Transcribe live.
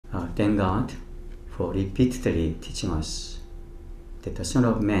thank God for repeatedly teaching us that the Son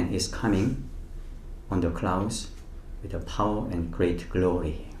of Man is coming on the clouds with the power and great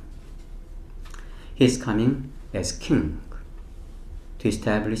glory. He is coming as King to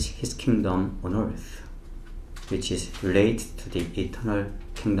establish His kingdom on earth, which is related to the eternal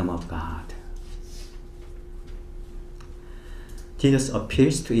kingdom of God. Jesus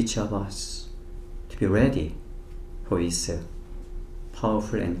appeals to each of us to be ready for His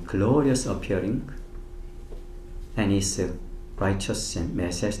powerful and glorious appearing and His righteous and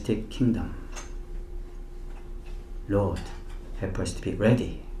majestic kingdom. Lord, help us to be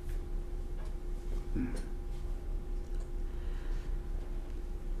ready.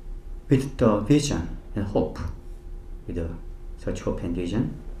 With the vision and hope, such hope and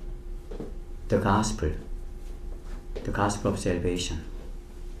vision, the gospel of salvation,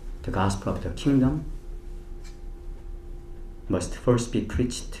 the gospel of the kingdom must first be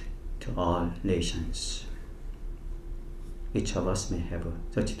preached to all nations. Each of us may have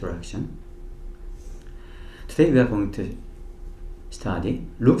such direction. Today we are going to study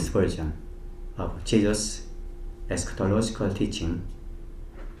Luke's version of Jesus' eschatological teaching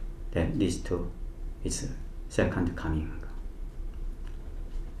that leads to His second coming.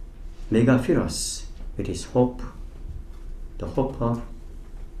 May God fill us with His hope, the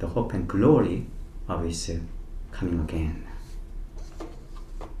hope and glory of His coming again.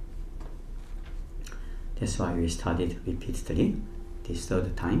 That's why we studied repeatedly this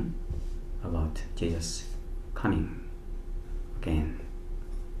third time about Jesus coming again.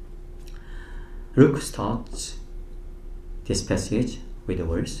 Luke starts this passage with the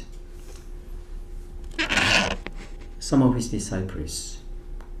words, some of His disciples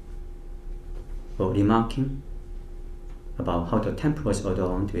were remarking about how the temple was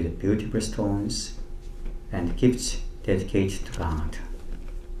adorned with beautiful stones and gifts dedicated to God.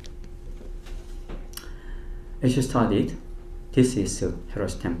 As you studied, this is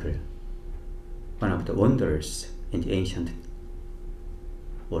Herod's temple, one of the wonders in the ancient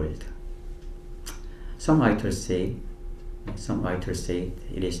world. Some writers say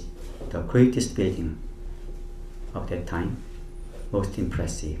it is the greatest building of that time, most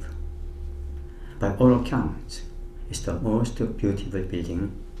impressive. By all accounts, it's the most beautiful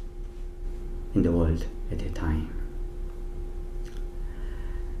building in the world at that time.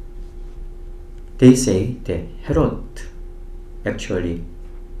 They say that Herod actually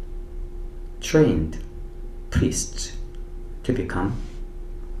trained priests to become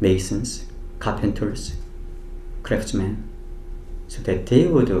masons, carpenters, craftsmen, so that they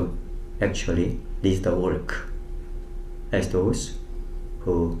would actually lead the work as those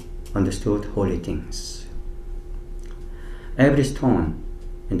who understood holy things. Every stone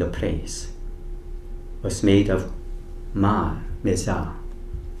in the place was made of mezza,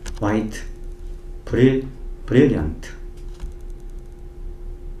 white, brilliant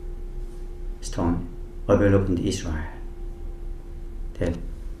stone available in Israel, that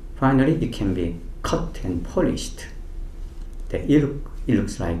finally it can be cut and polished, that it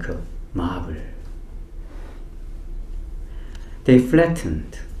looks like a marble. They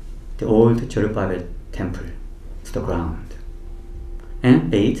flattened the old Zerubbabel temple to the ground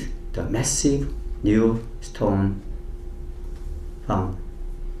and laid the massive new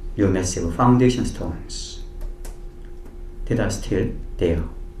massive foundation stones that are still there,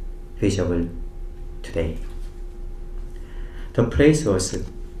 visible today. The place was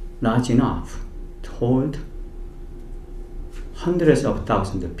large enough to hold hundreds of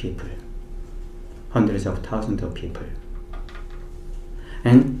thousands of people.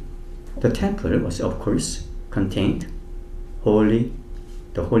 And the temple was, of course, contained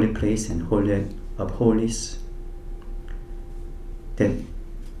the holy place and holy of holies that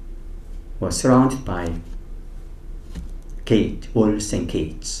was surrounded by walls and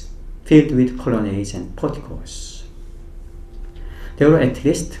gates filled with colonnades and porticos. There were at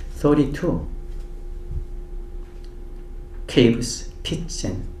least 32 caves, pits,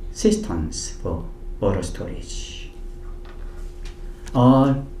 and cisterns for water storage.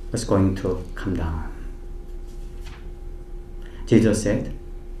 All was going to come down. Jesus said,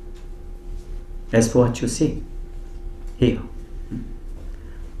 "As for what you see here,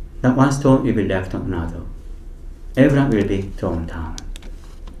 not one stone will be left on another. Everyone will be thrown down."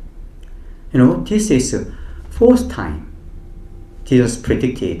 This is the fourth time Jesus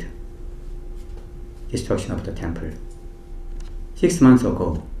predicted destruction of the temple. 6 months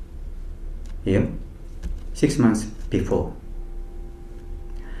ago, 6 months before,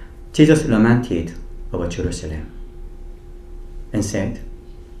 Jesus lamented over Jerusalem and said,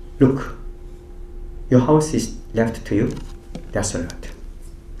 "Look, your house is left to you desolate."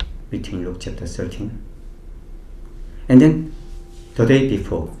 written in Luke chapter 13. And then the day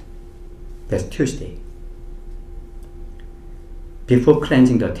before, that's Tuesday, before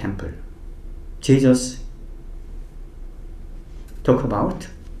cleansing the temple, Jesus talked about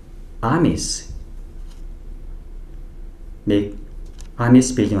armies building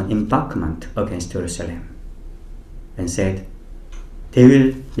an embankment against Jerusalem, and said, they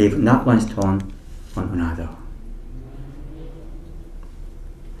will leave not one stone on another.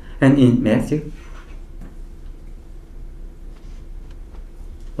 And in Matthew,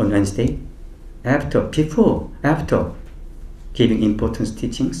 on Wednesday, after giving important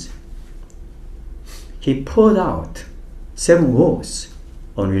teachings, he poured out 7 woes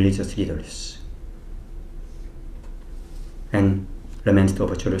on religious leaders and lamented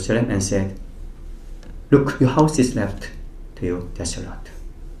over Jerusalem and said, look, your house is left to you desolate.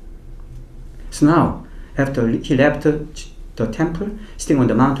 So now, after he left the temple, sitting on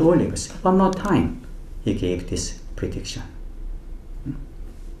the Mount of Olives, one more time he gave this prediction.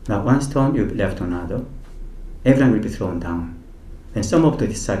 Not one stone will be left on another, everyone will be thrown down. And some of the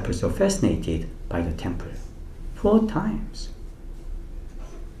disciples were fascinated by the temple. 4 times.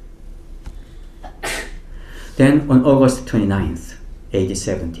 Then on August 29th, AD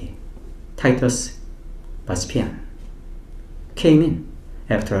 70, Titus Vespasian came in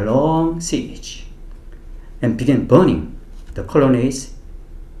after a long siege and began burning the colonnades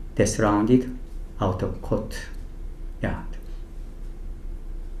that surrounded outer courtyard.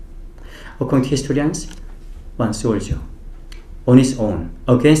 According to historians, one soldier, on his own,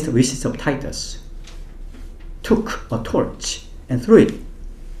 against the wishes of Titus, took a torch and threw it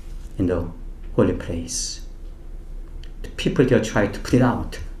in the holy place. The people there tried to put it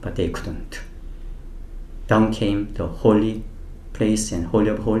out, but they couldn't. Down came the holy place and Holy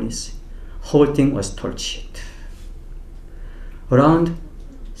of Holies. Whole thing was torched. Around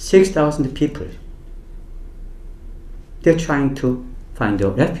 6,000 people, they're trying to find a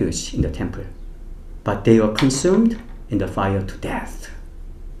refuge in the temple, but they were consumed in the fire to death.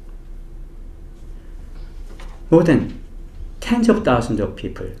 More than tens of thousands of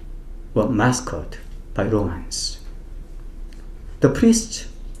people were massacred by Romans. The priests,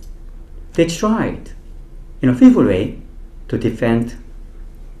 they tried in a feeble way to defend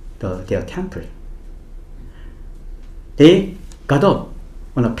their temple. They got up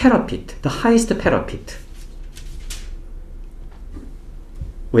on a parapet, the highest parapet,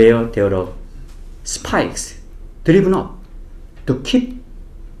 where there were spikes driven up to keep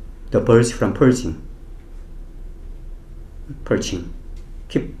the birds from perching.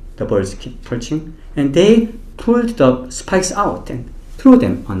 Keep the birds keep perching, and they pulled the spikes out and threw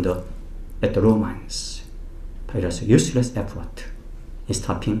them at the Romans. But it was a useless effort in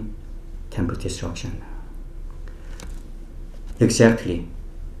stopping temple destruction. Exactly,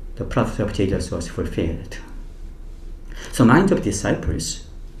 the prophecy of Jesus was fulfilled. So, mind of disciples,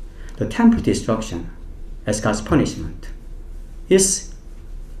 the temple destruction as God's punishment indicates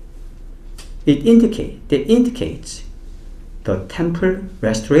the temple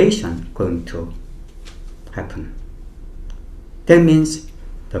restoration going to happen. That means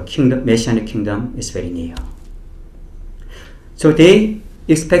the Messianic kingdom is very near. So they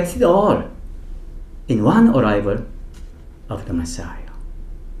expected all in one arrival of the Messiah.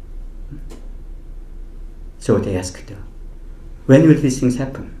 So they asked, when will these things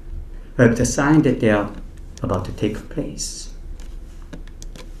happen? What is the sign that they are about to take place?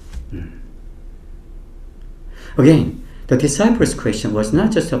 Again, the disciples' question was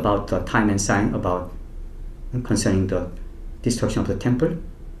not just about the time and sign concerning the destruction of the temple,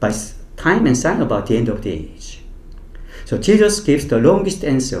 but time and sign about the end of the age. So Jesus gives the longest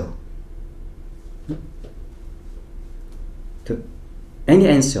answer to any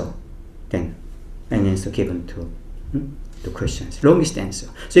answer given to the Christians. Longest answer.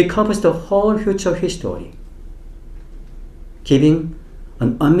 So it covers the whole future history, giving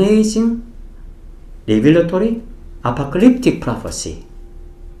an amazing, revelatory, apocalyptic prophecy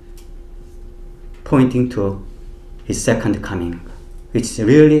pointing to his second coming, which is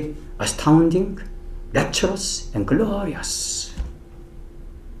really astounding, rapturous, and glorious.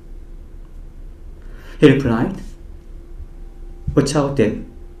 He replied, watch out that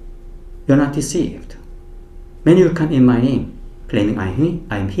you're not deceived. Many will come in my name, claiming I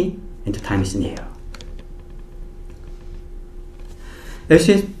am he, and the time is near. As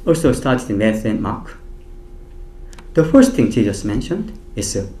it also started in Matthew and Mark, the first thing Jesus mentioned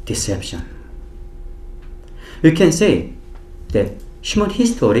is deception. We can say that human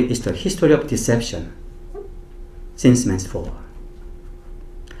history is the history of deception since man's fall.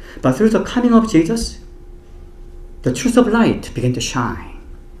 But through the coming of Jesus, the truth of light began to shine.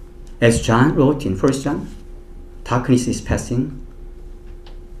 As John wrote in 1 John, darkness is passing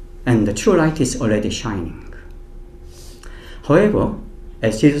and the true light is already shining. However,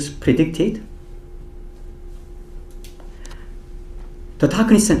 as Jesus predicted, the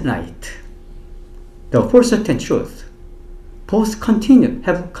darkness and light, the false and truth, both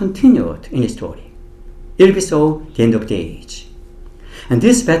have continued in history. It will be so at the end of the age. And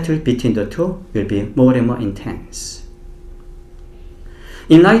this battle between the two will be more and more intense.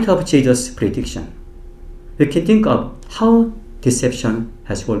 In light of Jesus' prediction, we can think of how deception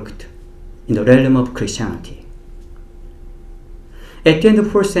has worked in the realm of Christianity. At the end of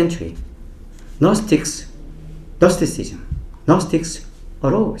the 4th century, Gnostics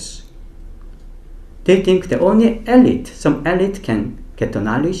arose. They think that only some elite can get the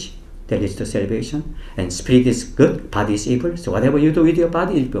knowledge that leads to salvation, and spirit is good, body is evil, so whatever you do with your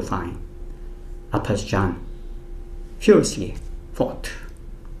body, it will be fine. Apostle John furiously fought.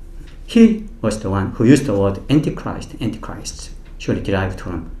 He was the one who used the word antichrist, surely derived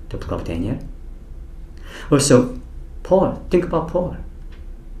from the book of Daniel. Also, Paul, think about Paul.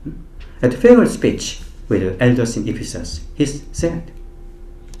 At the farewell speech with the elders in Ephesus, he said,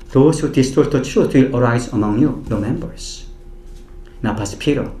 those who distort the truth will arise among you, your members. Now, Apostle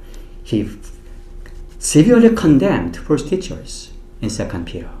Peter, he severely condemned false teachers in 2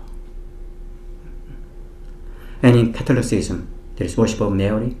 Peter. And in Catholicism, there is worship of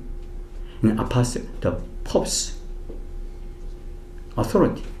Mary. In Apostle, the Pope's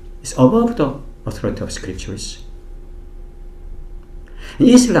authority is above the authority of scriptures. And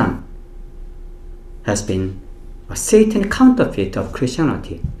Islam has been a Satan counterfeit of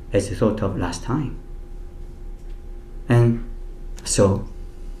Christianity, as we thought of last time. And so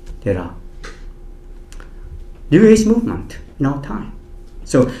there are New Age movement in our time.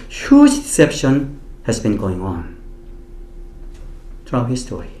 So huge deception has been going on throughout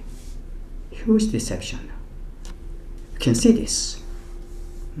history. Huge deception. You can see this.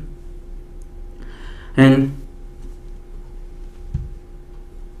 And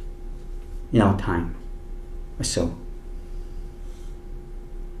in our time, so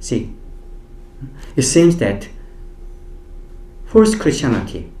see, it seems that false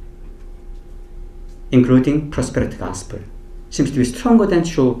Christianity, including prosperity gospel, seems to be stronger than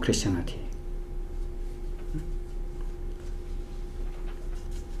true Christianity.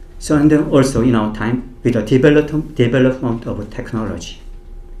 So, and then also in our time, with the development of technology,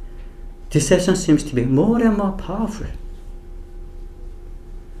 deception seems to be more and more powerful.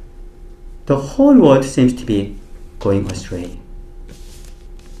 The whole world seems to be going astray.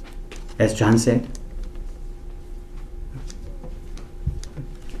 As John said,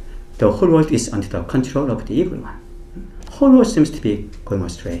 the whole world is under the control of the evil one. The whole world seems to be going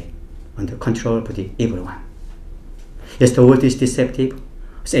astray, under control of the evil one. Yes, the world is deceptive.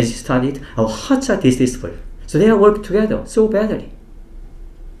 So as you studied, our hearts are deceitful. So they are working together so badly.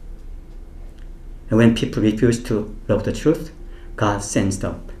 And when people refuse to love the truth, God sends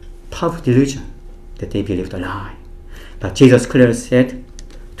the powerful delusion that they believe the lie. But Jesus clearly said,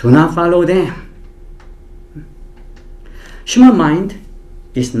 do not follow them. Human mind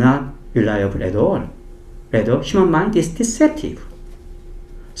is not reliable at all. Rather, human mind is deceptive.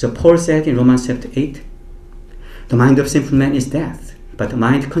 So Paul said in Romans chapter 8, the mind of sinful man is death, but the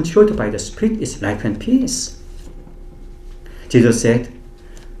mind controlled by the Spirit is life and peace. Jesus said,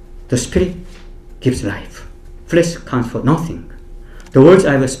 the Spirit gives life. Flesh counts for nothing. The words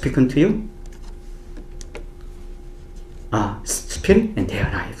I have spoken to you are spirit and they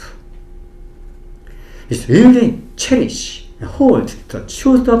are life. It's really cherish and hold the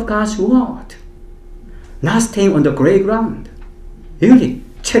truth of God's word, not staying on the gray ground. Really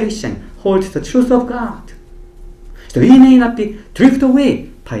cherish and hold the truth of God. So we may not be drifted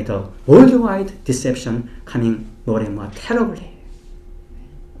away by the worldwide deception coming more and more terribly.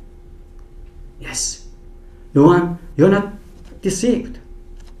 Yes, you're not deceived.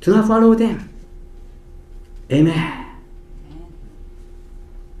 Do not follow them. Amen.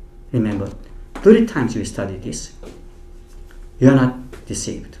 Remember, 30 times we studied this. You are not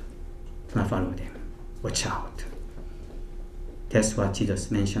deceived. Do not follow them. Watch out. That's what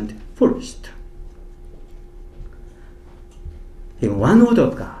Jesus mentioned first. In one word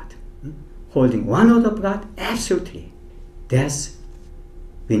of God, holding one word of God, absolutely, that's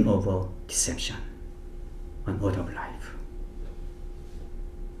win over deception. One word of life.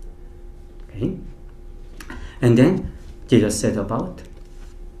 Okay? And then Jesus said about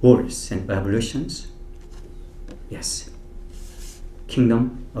wars and revolutions. Yes.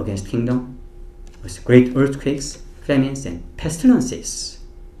 Kingdom against kingdom, with great earthquakes, famines, and pestilences.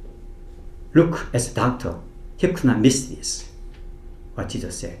 Look, as a doctor, he could not miss this. What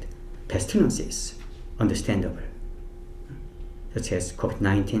Jesus said. pestilences, understandable. Such as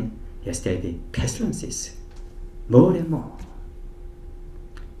COVID-19, yes, there will be pestilences, more and more.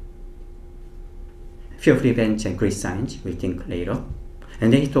 Fear of revenge and great signs, we think later.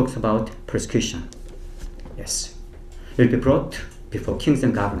 And then he talks about persecution. Yes, you'll be brought before kings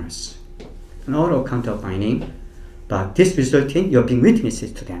and governors, on all account of my name, but this results in your being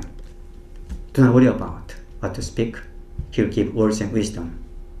witnesses to them. Do not worry about what to speak. He will give words and wisdom,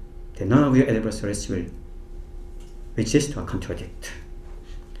 that none of your adversaries will resist or contradict.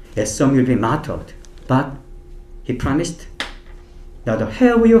 Yes, some will be martyred, but he promised that the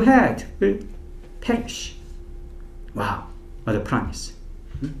hair of your head will perish. Wow, what a promise.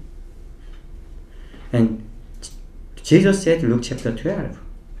 And Jesus said in Luke chapter 12,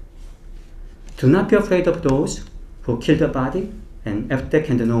 do not be afraid of those who kill the body and after they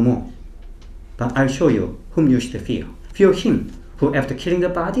can do no more. But I'll show you whom you should fear. Fear him who after killing the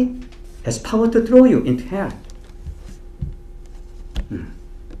body has power to throw you into hell.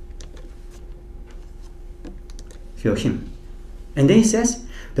 Fear him. And then he says,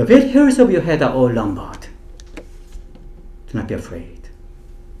 the very hairs of your head are all numbered. Do not be afraid.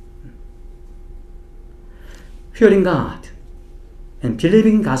 Fearing God and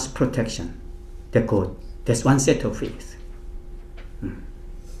believing in God's protection, that's one set of faith.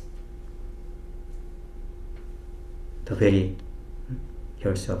 The very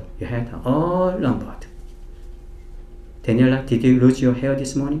hairs of your head are all numbered. Daniela, did you lose your hair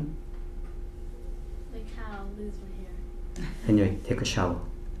this morning? Like how? Lose my hair. When you take a shower,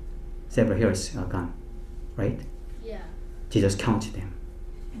 several hairs are gone, right? Yeah. Jesus counted them.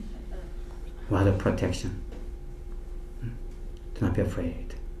 What a protection. Do not be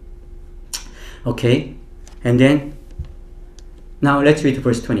afraid. Okay, and then now let's read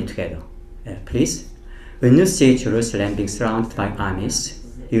verse 20 together, please. When you see Jerusalem being surrounded by armies,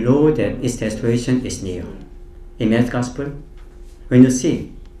 you know that its desolation is near. In Matthew's Gospel, when you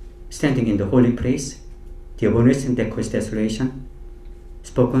see standing in the holy place the abomination that causes desolation,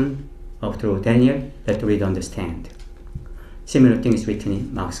 spoken of through Daniel, let the reader understand. Similar thing is written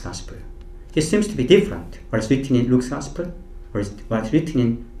in Mark's Gospel. It seems to be different what's written in Luke's Gospel or what's written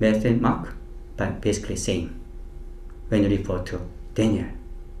in Matthew and Mark, but basically same when you refer to Daniel.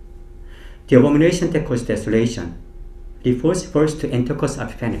 The abomination that causes desolation refers first to Antiochus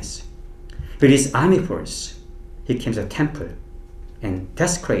Epiphanes. With his army force, he came to the temple and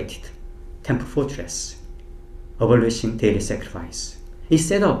desecrated temple fortress, abolishing daily sacrifice. He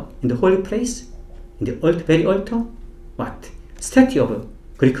set up in the holy place, in the very altar, what? Statue of a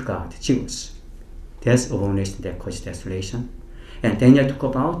Greek god, Zeus. That's abomination that causes desolation. And Daniel talked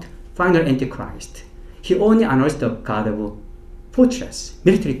about final Antichrist. He only honors the god of fortress,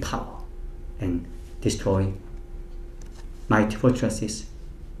 military power, and destroy mighty fortresses.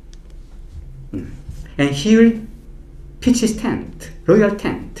 And he will pitch his tent, royal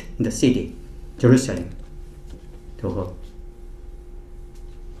tent, in the city, Jerusalem, to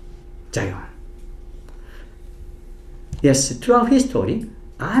Zion. Yes, throughout history,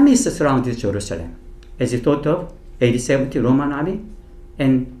 armies surrounded Jerusalem. As you thought of, AD 70 Roman army,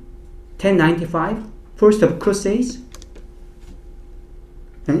 and 1095, first of Crusades,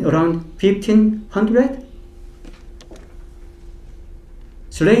 and around 1500,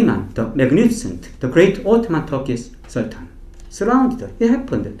 Suleiman, the magnificent, the great Ottoman Turkish Sultan, surrounded. It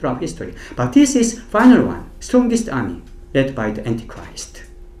happened throughout history. But this is final one, strongest army, led by the Antichrist.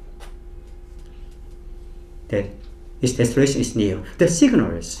 That his desolation is near. The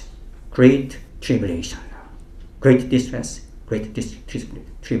signals great tribulation, great distress, great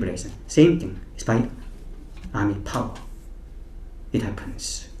tribulation. Same thing. It's by army power. It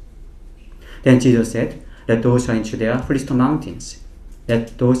happens. Then Jesus said, let those who are in Judea flee to the mountains.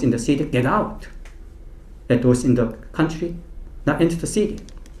 Let those in the city get out. Let those in the country not enter the city.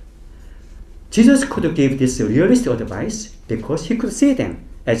 Jesus could give this realistic advice because he could see them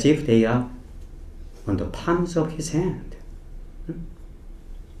as if they are on the palms of his hand.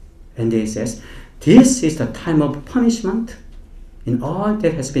 And he says, this is the time of punishment in all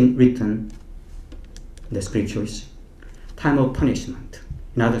that has been written in the scriptures. Time of punishment.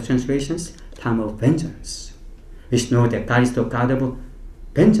 In other translations, time of vengeance. We should know that God is the God of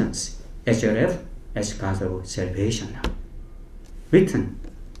vengeance as well as God of salvation. Written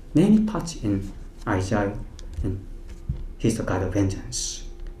many parts in Isaiah, and He's the God of vengeance.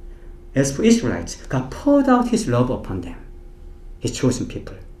 As for Israelites, God poured out His love upon them, His chosen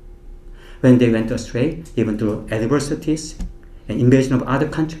people. When they went astray, even through adversities and invasion of other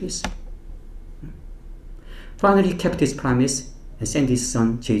countries, finally He kept His promise and sent His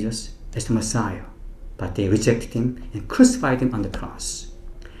Son, Jesus, as the Messiah. But they rejected Him and crucified Him on the cross.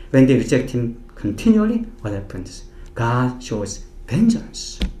 when they reject him continually, what happens? God shows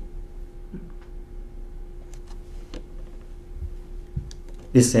vengeance.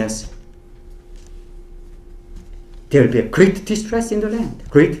 It says, there will be a great distress in the land,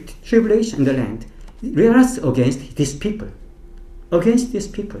 great tribulation in the land. Whereas against these people,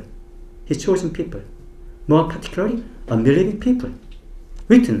 his chosen people, more particularly unbelieving people,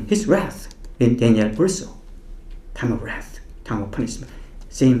 written his wrath in Daniel also. Time of wrath, time of punishment,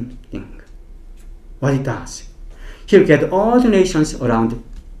 same thing. What it does, he'll get all the nations around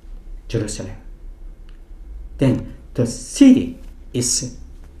Jerusalem. Then the city is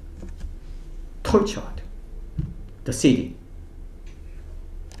tortured. The city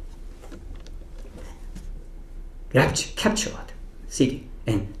captured city,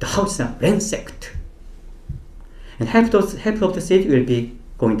 and the houses are ransacked. And half of the city will be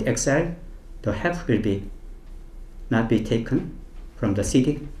going to exile. The half will be not be taken from the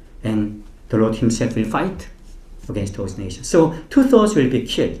city, and the Lord himself will fight against those nations. So 2/3 will be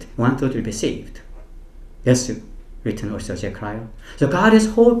killed, 1/3 will be saved. That's written also Zechariah. So God has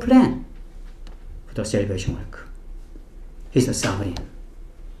whole plan for the salvation work. He's the sovereign.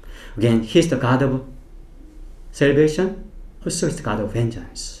 Again, he's the God of salvation, also he's the God of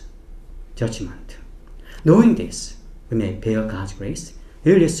vengeance, judgment. Knowing this, we may bear God's grace,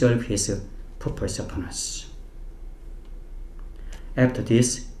 really serve his purpose upon us. After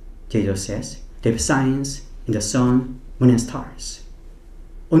this, Jesus says, there will be signs in the sun, moon, and stars.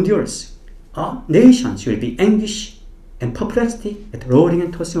 On the earth, all nations will be anguish and perplexity at the roaring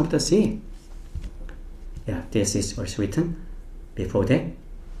and tossing of the sea. Yeah, this is also written before that.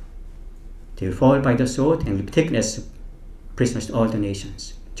 They will fall by the sword and will be taken as prisoners to all the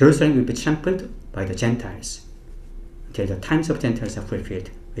nations. Jerusalem will be trampled by the Gentiles until the times of Gentiles are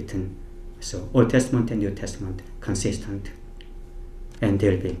fulfilled, written. So Old Testament and New Testament consistent. And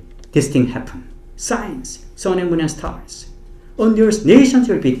there will be this thing happen. Signs, sun and moon and stars. On the earth, nations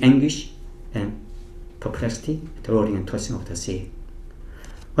will be in anguish and perplexity, the roaring and tossing of the sea.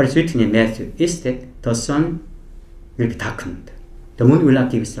 What is written in Matthew is that the sun will be darkened, the moon will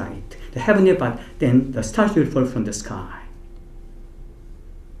not give its light, the heaven will but then the stars will fall from the sky.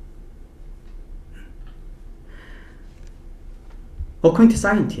 According to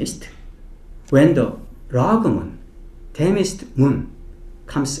scientists, when the rogue moon, damaged moon,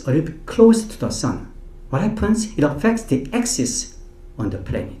 comes a little bit close to the sun, what happens? It affects the axis on the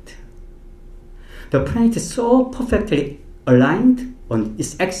planet. The planet is so perfectly aligned on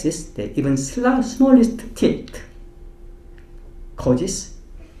its axis that even smallest tilt causes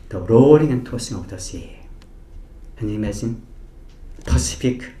the roaring and tossing of the sea. Can you imagine?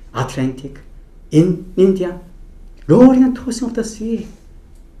 Pacific, Atlantic, in India, roaring and tossing of the sea.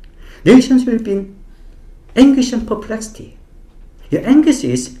 Nations will be in anguish and perplexity. Your anguish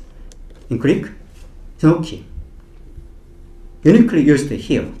is, in Greek, znoki, uniquely used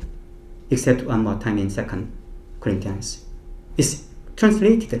here, except one more time in 2 Corinthians. It's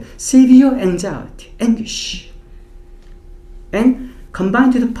translated severe anxiety, anguish. And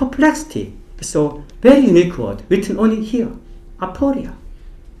combined with perplexity, so very unique word, written only here, aporia.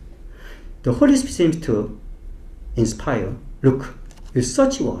 The Holy Spirit seems to inspire, look, use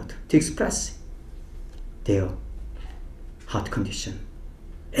such a word to express their heart condition.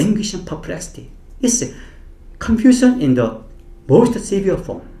 Anguish and perplexity. It's confusion in the most severe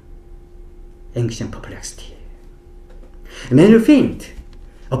form. Anguish and perplexity. And many will faint,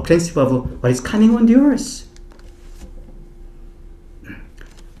 apprehensive of what is coming on the earth.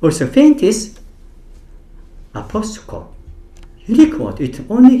 Also, faint is apostrophe, unique word written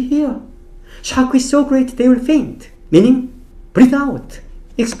only here. Shock is so great they will faint, meaning breathe out,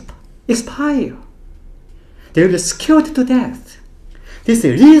 expire. They will be scared to death. This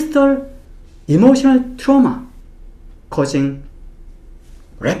is lethal emotional trauma causing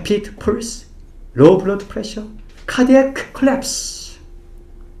rapid pulse, low blood pressure, cardiac collapse.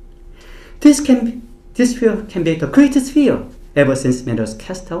 This fear can be the greatest fear ever since man was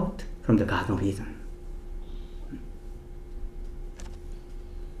cast out from the Garden of Eden.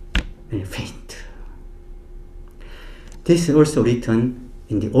 And faint. This is also written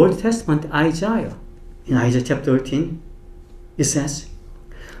in the Old Testament, Isaiah. In Isaiah chapter 13, it says,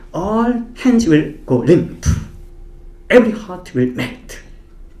 all hands will go limp, every heart will melt,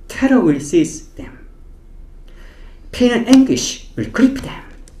 terror will seize them, pain and anguish will grip them.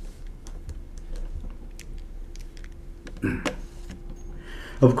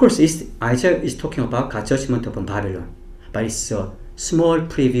 Of course, Isaiah is talking about God's judgment upon Babylon, but it's a small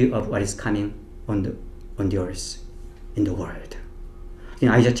preview of what is coming on the earth, in the world. In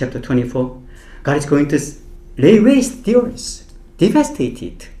Isaiah chapter 24, God is going to lay waste the earth, devastate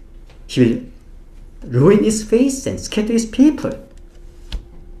it, He will ruin his face and scatter his people,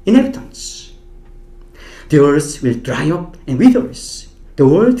 inhabitants. The earth will dry up and withers. The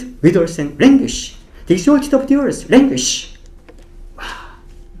world withers and languish. The exalted of the earth languish. Wow.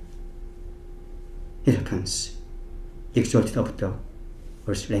 It happens. The exalted of the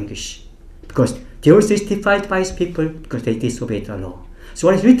earth languish. Because the earth is defiled by his people because they disobeyed the law. So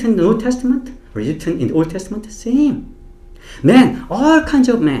what is written in the Old Testament, or written in the Old Testament, same. Men, all kinds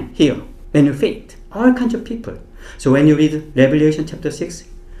of men here, when you faith, all kinds of people. So when you read Revelation chapter 6,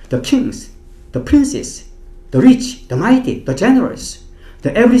 the kings, the princes, the rich, the mighty, the generous,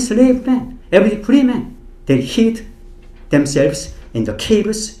 every slave man, every free man, they hid themselves in the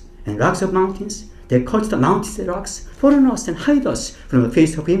caves and rocks of mountains. They called the mountains and rocks, foreigners, and hide us from the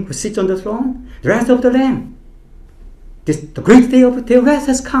face of him who sits on the throne, the wrath of the Lamb. The great day of their wrath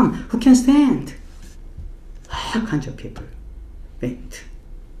has come. Who can stand? All kinds of people wait.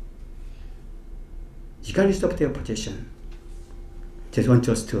 Regardless of their position. Just want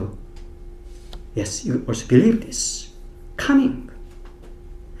us to, yes, you also believe this. Coming.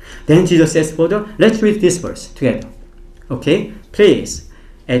 Then Jesus says further, let's read this verse together. Okay, please.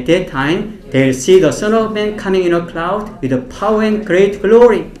 At that time, they'll see the Son of Man coming in a cloud with a power and great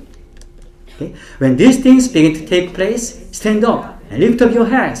glory. Okay? When these things begin to take place, stand up and lift up your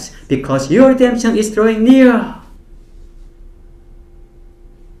heads, because your redemption is drawing near.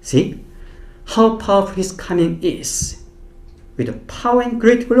 See how powerful his coming is, with the power and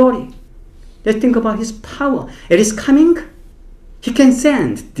great glory. Let's think about his power. At his coming, he can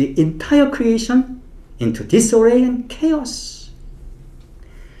send the entire creation into disarray and chaos.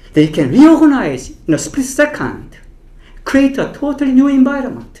 They can reorganize in a split second, create a totally new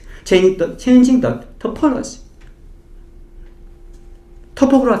environment, changing the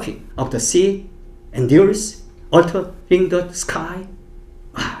topography of the sea and the earth, altering the sky.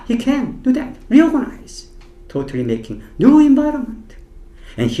 He can do that, reorganize, totally making new environment.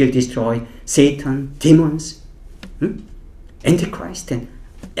 And he'll destroy Satan, demons, Antichrist, and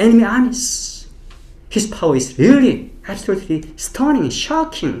enemy armies. His power is really absolutely stunning,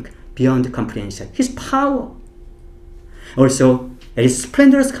 shocking, beyond comprehension. His power. Also, at his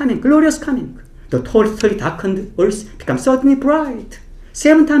splendorous coming, glorious coming, the totally darkened earth becomes suddenly bright,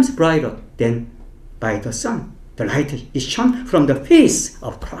 7 times brighter than by the sun. The light is shone from the face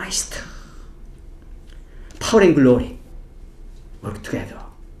of Christ. Power and glory work together.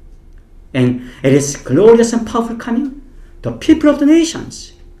 And at his glorious and powerful coming, the people of the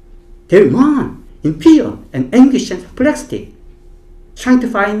nations, they run in fear and anguish and perplexity, trying to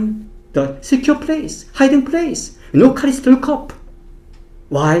find the secure place, hiding place, no courage to look up.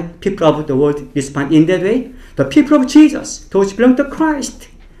 Why people of the world respond in that way? The people of Jesus, those who belong to Christ,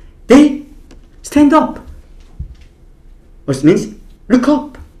 they stand up. Which means look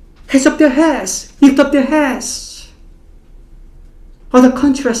up, raise up their heads, lift up their heads. What a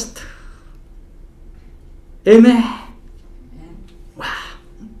contrast. Amen. Wow.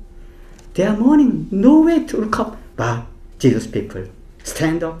 They are mourning, no way to look up. But Jesus people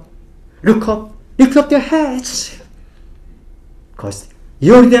stand up, look up, lift up their heads. Because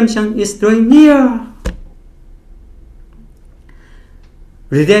your redemption is drawing near.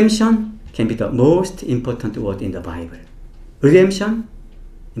 Redemption can be the most important word in the Bible. Redemption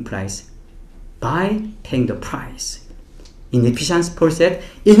implies by paying the price. In Ephesians, Paul said,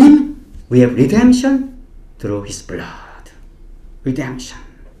 in him we have redemption through his blood. Redemption.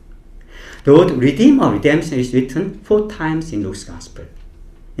 The word redeem or redemption is written 4 times in Luke's Gospel.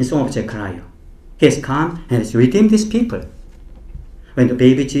 In Song of Zechariah, he has come and has redeemed his people. When the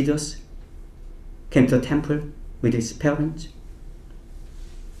baby Jesus came to the temple with his parents,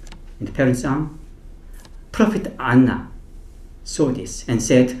 in the parents' arm, Prophet Anna saw this and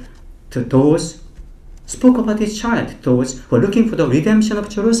said to those, spoke about this child, those who are looking for the redemption of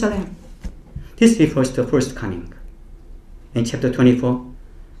Jerusalem. This refers to the first coming. In chapter 24,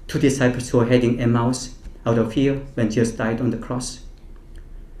 2 disciples who were heading Emmaus out of fear when Jesus died on the cross.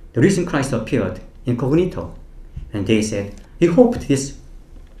 The risen Christ appeared incognito, and they said, we hoped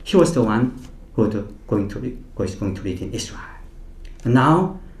he was the one who is going to redeem Israel. And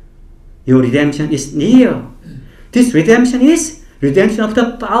now, your redemption is near. This redemption is redemption of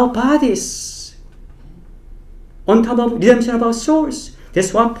our bodies. On top of redemption of our souls.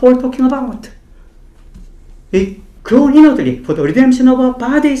 That's what Paul is talking about. We groan inwardly for the redemption of our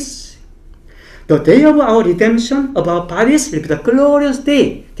bodies. The day of our redemption of our bodies will be the glorious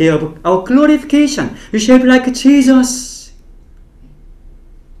day of our glorification. We shall be like Jesus.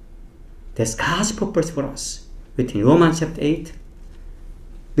 That's God's purpose for us. Within Romans chapter 8,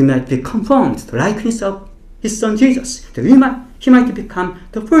 we might be conformed to the likeness of his son Jesus, that we might he might become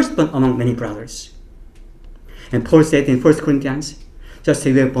the firstborn among many brothers. And Paul said in 1 Corinthians, just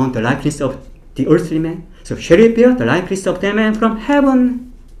as we have borne the likeness of the earthly man, so shall we bear the likeness of the man from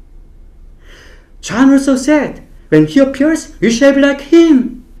heaven. John also said, when he appears, we shall be like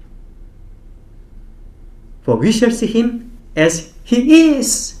him. For we shall see him as he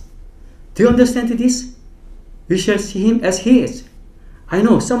is. Do you understand this? We shall see him as he is. I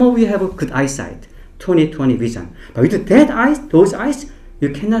know some of you have a good eyesight, 20/20 vision. But with that eyes, those eyes, you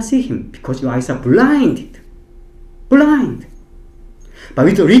cannot see him because your eyes are blinded. Blind. But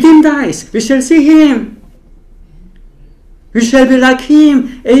with the redeemed eyes, we shall see him. We shall be like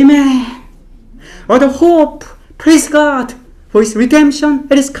him. Amen. What a hope. Praise God for his redemption.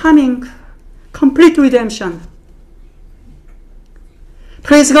 It is coming. Complete redemption.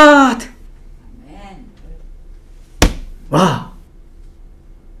 Praise God. Amen. Wow.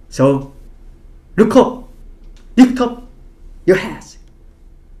 So, look up. Lift up your heads.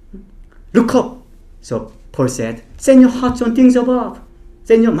 Look up. So, Paul said, set your hearts on things above.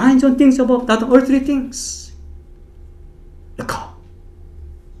 Set your minds on things above, not on earthly things. Look up.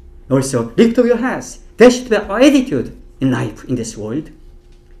 Also, lift up your heads. That should be our attitude in life, in this world.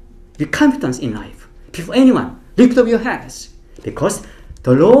 Be confidence in life. Before anyone, lift up your heads. Because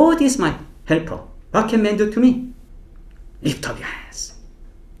the Lord is my helper. What can man do to me? Lift up your hands.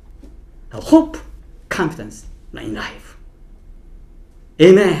 Now, hope, confidence in life.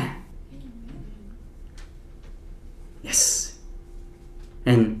 Amen. Yes.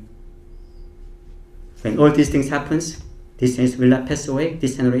 And when all these things happens, these things will not pass away,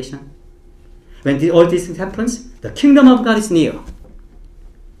 this generation. When all these things happens, the kingdom of God is near.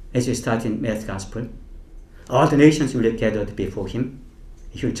 As you start in Matthew's Gospel, all the nations will be gathered before him.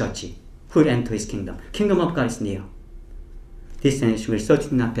 He will judge it. Who will enter his kingdom? Kingdom of God is near. This generation will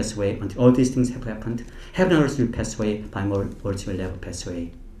certainly not pass away until all these things have happened. Heaven and earth will pass away, but my words will never pass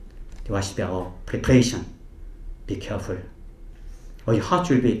away. What should be our preparation? Be careful. Or your heart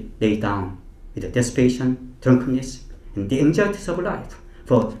will be laid down with the desperation, drunkenness, and the anxieties of life.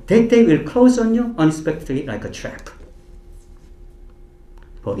 For that day will close on you unexpectedly like a trap.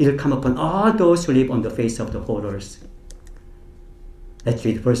 For it will come upon all those who live on the face of the whole earth. Let's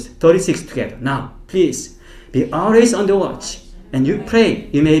read verse 36 together. Now, please, be always on the watch, and you pray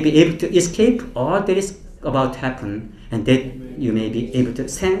you may be able to escape all that is about to happen, and that you may be able to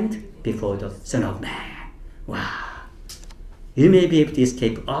stand before the Son of Man. Wow. You may be able to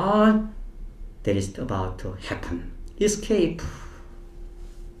escape all that is about to happen. Escape.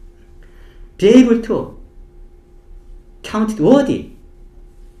 Be able to count it worthy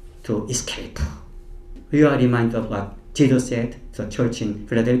to escape. We are reminded of what Jesus said to the church in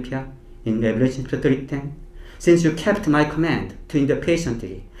Philadelphia in Revelation 3:10. Since you kept my command to endure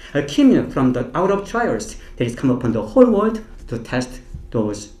patiently, I'll keep you from the out of trials that is come upon the whole world to test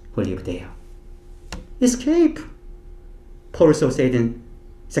those who live there. Escape. Paul also said in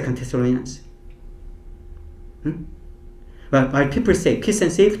 2 Thessalonians. Well, while people say peace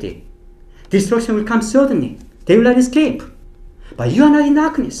and safety, destruction will come suddenly. They will not escape. But you are not in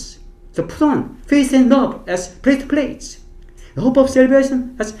darkness. So put on faith and love as breastplates, the hope of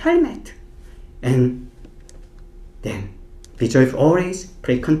salvation as helmet. And then be joyful always,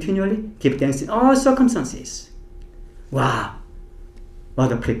 pray continually, give thanks in all circumstances. Wow,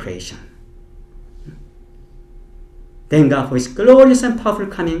 what a preparation. Thank God for his glorious and powerful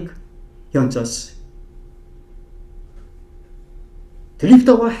coming. He wants us to lift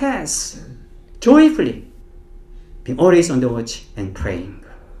our heads joyfully, being always on the watch and praying.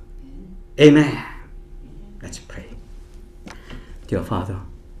 Amen. Let's pray. Dear Father,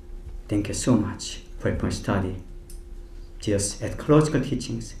 thank you so much for your study. Jesus eschatological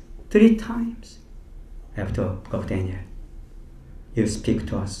teachings 3 times after of Daniel. You speak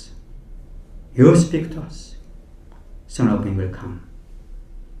to us. You speak to us. Son of Man will come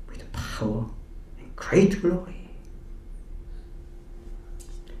with power and great glory.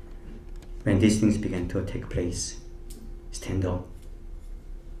 When these things begin to take place, stand up,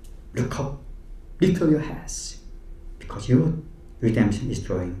 look up, lift up your heads, because your redemption is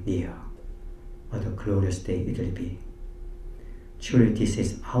drawing near. What a glorious day it will be. Truly, this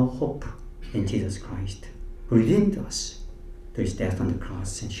is our hope in Jesus Christ, who redeemed us through his death on the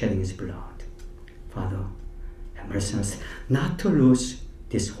cross and shedding his blood. Father, have mercy on us not to lose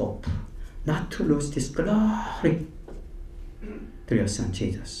this hope, not to lose this glory through your Son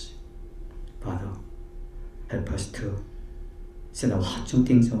Jesus. Father, help us to set our hearts on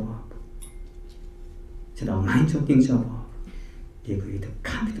things above, set our minds on things above, live with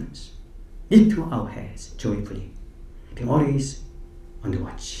confidence, lift our heads joyfully, being always on the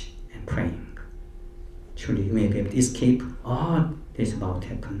watch and praying. Surely you may be able to escape all that is about to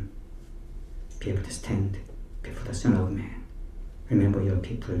happen. Be able to stand before the Son of Man. Remember your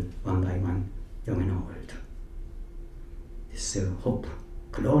people one by one, young and old. This hope,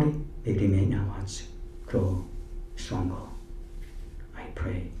 glory may remain in our hearts, grow stronger. I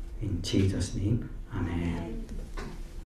pray in Jesus' name. Amen.